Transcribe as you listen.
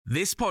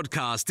This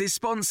podcast is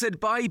sponsored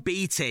by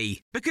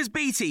BT, because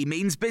BT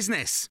means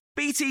business.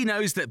 BT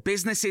knows that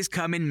businesses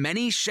come in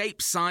many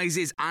shapes,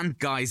 sizes and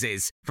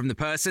guises, from the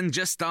person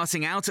just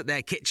starting out at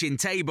their kitchen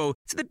table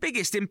to the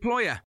biggest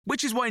employer,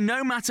 which is why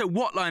no matter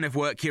what line of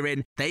work you're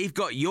in, they've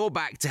got your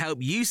back to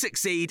help you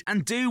succeed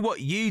and do what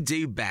you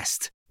do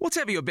best.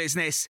 Whatever your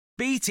business,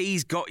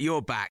 BT's got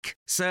your back.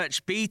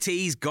 Search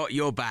BT's got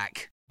your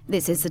back.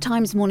 This is the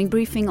Times morning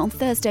briefing on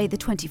Thursday, the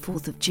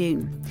 24th of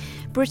June.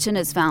 Britain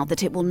has vowed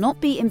that it will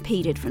not be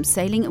impeded from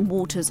sailing in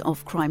waters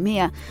off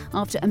Crimea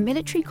after a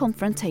military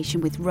confrontation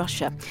with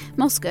Russia.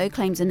 Moscow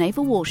claims a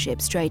naval warship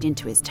strayed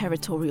into its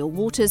territorial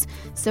waters,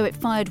 so it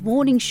fired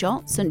warning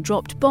shots and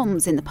dropped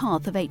bombs in the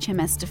path of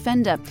HMS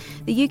Defender.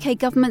 The UK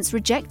government's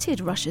rejected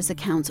Russia's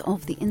account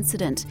of the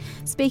incident.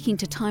 Speaking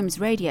to Times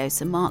Radio,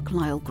 Sir Mark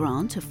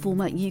Lyle-Grant, a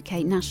former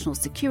UK National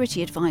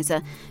Security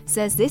Advisor,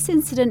 says this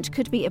incident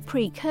could be a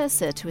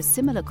precursor to a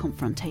similar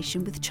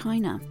confrontation with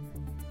China.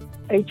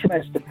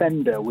 HMS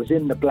Defender was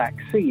in the Black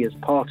Sea as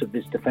part of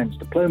this defence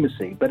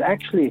diplomacy, but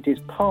actually it is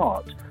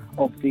part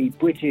of the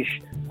British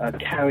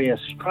carrier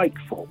strike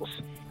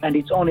force, and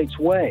it's on its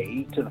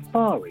way to the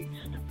Far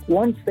East.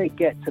 Once they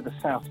get to the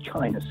South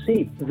China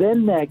Sea,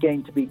 then they're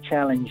going to be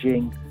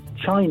challenging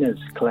China's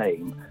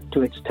claim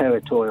to its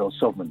territorial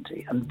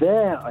sovereignty. And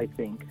there, I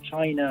think,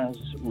 China's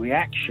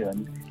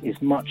reaction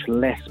is much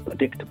less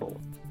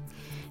predictable.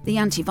 The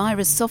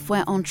antivirus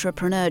software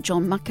entrepreneur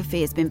John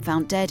McAfee has been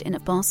found dead in a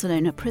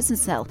Barcelona prison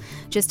cell,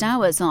 just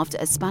hours after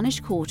a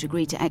Spanish court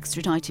agreed to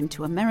extradite him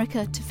to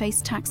America to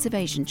face tax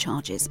evasion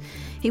charges.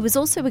 He was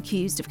also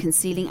accused of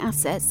concealing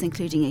assets,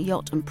 including a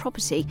yacht and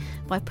property,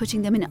 by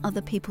putting them in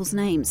other people's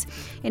names.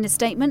 In a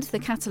statement, the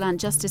Catalan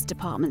Justice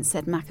Department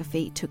said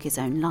McAfee took his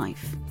own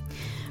life.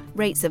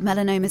 Rates of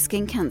melanoma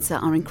skin cancer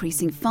are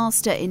increasing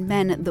faster in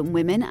men than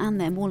women, and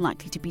they're more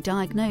likely to be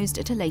diagnosed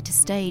at a later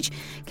stage.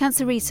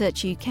 Cancer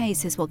Research UK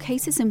says while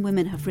cases in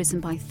women have risen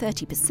by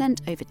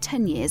 30% over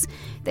 10 years,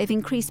 they've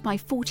increased by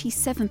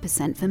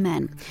 47% for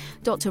men.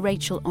 Dr.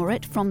 Rachel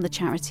Orritt from the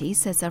charity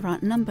says there are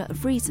a number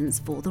of reasons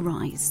for the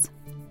rise.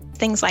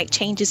 Things like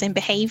changes in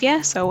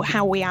behaviour, so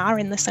how we are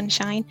in the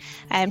sunshine,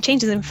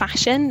 changes in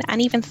fashion, and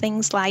even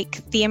things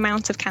like the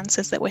amount of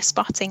cancers that we're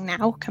spotting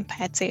now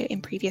compared to in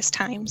previous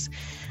times.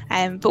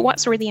 But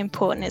what's really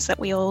important is that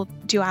we all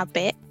do our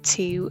bit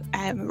to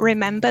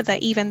remember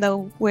that even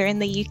though we're in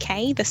the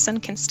UK, the sun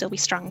can still be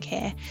strong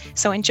here.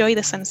 So enjoy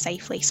the sun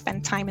safely,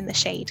 spend time in the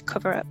shade,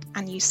 cover up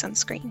and use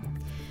sunscreen.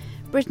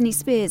 Britney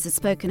Spears has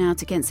spoken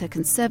out against her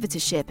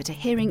conservatorship at a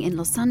hearing in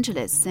Los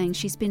Angeles, saying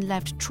she's been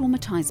left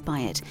traumatised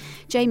by it.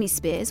 Jamie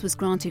Spears was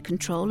granted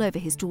control over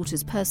his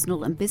daughter's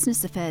personal and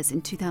business affairs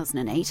in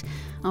 2008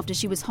 after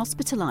she was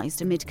hospitalised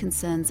amid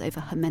concerns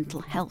over her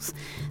mental health.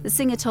 The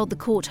singer told the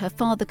court her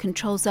father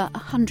controls her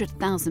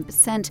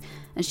 100,000%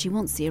 and she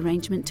wants the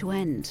arrangement to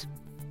end.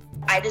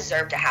 I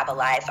deserve to have a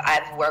life.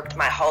 I've worked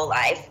my whole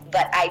life,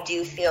 but I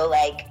do feel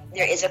like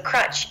there is a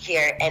crunch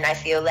here, and I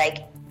feel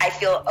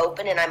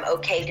open and I'm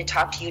okay to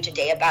talk to you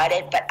today about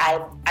it, but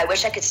I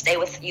wish I could stay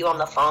with you on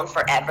the phone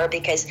forever,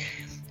 because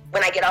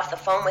when I get off the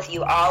phone with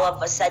you, all of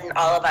a sudden,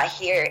 I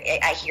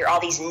hear all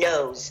these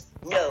no's,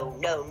 no,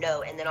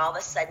 and then all of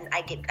a sudden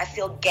I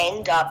feel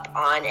ganged up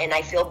on, and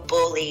I feel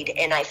bullied,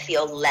 and I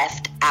feel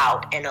left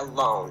out and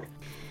alone.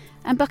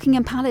 And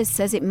Buckingham Palace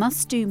says it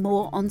must do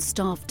more on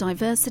staff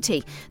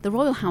diversity. The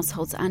royal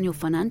household's annual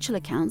financial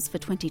accounts for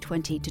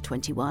 2020 to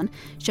 21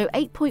 show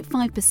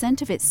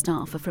 8.5% of its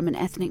staff are from an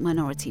ethnic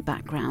minority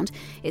background.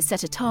 It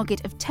set a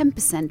target of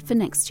 10% for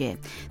next year.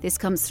 This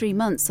comes 3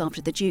 months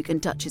after the Duke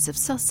and Duchess of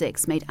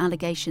Sussex made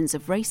allegations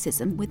of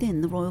racism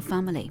within the royal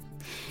family.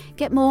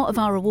 Get more of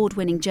our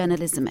award-winning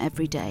journalism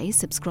every day.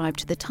 Subscribe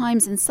to The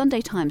Times and Sunday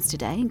Times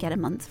today and get a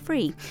month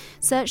free.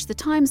 Search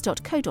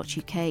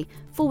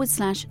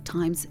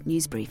thetimes.co.uk/Times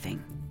News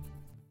Briefing.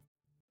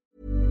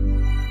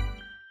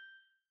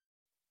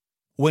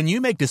 When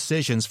you make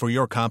decisions for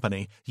your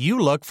company, you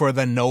look for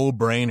the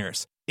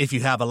no-brainers. If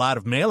you have a lot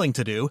of mailing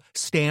to do,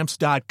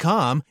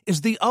 Stamps.com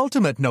is the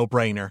ultimate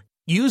no-brainer.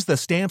 Use the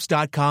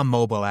Stamps.com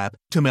mobile app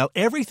to mail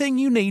everything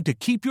you need to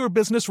keep your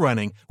business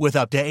running with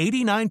up to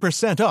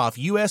 89% off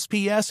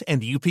USPS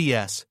and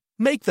UPS.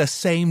 Make the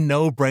same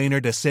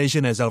no-brainer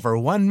decision as over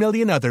 1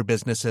 million other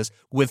businesses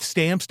with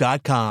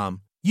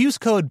Stamps.com. Use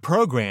code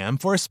PROGRAM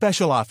for a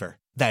special offer.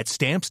 That's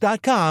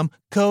Stamps.com,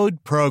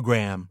 code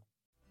PROGRAM.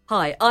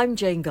 Hi, I'm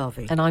Jane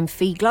Garvey. And I'm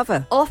Fee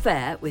Glover. Off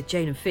Air with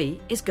Jane and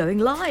Fee is going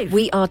live.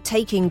 We are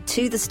taking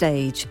to the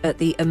stage at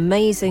the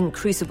amazing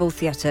Crucible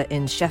Theatre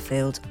in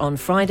Sheffield on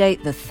Friday,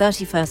 the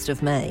 31st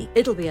of May.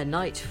 It'll be a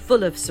night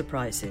full of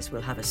surprises.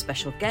 We'll have a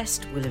special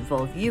guest, we'll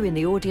involve you in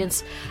the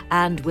audience,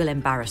 and we'll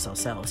embarrass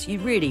ourselves. You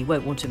really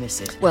won't want to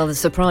miss it. Well, the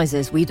surprise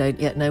is we don't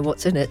yet know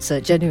what's in it, so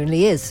it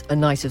genuinely is a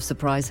night of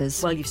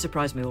surprises. Well, you've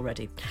surprised me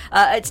already.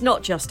 It's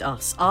not just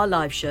us. Our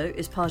live show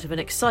is part of an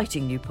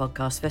exciting new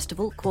podcast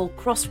festival called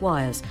Crossroads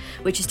Wires,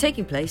 which is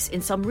taking place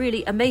in some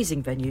really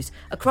amazing venues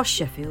across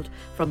Sheffield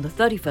from the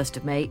 31st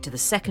of May to the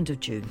 2nd of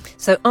June.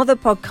 So other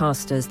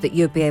podcasters that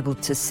you'll be able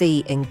to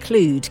see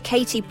include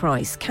Katie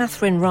Price,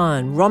 Catherine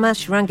Ryan,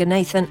 Romesh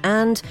Ranganathan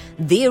and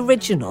the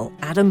original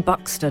Adam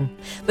Buxton.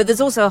 But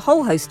there's also a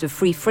whole host of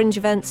free fringe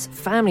events,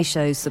 family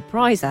shows,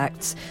 surprise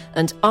acts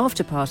and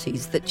after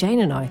parties that Jane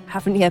and I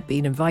haven't yet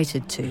been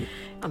invited to.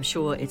 I'm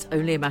sure it's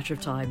only a matter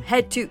of time.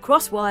 Head to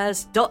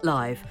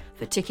crosswires.live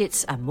for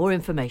tickets and more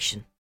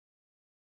information.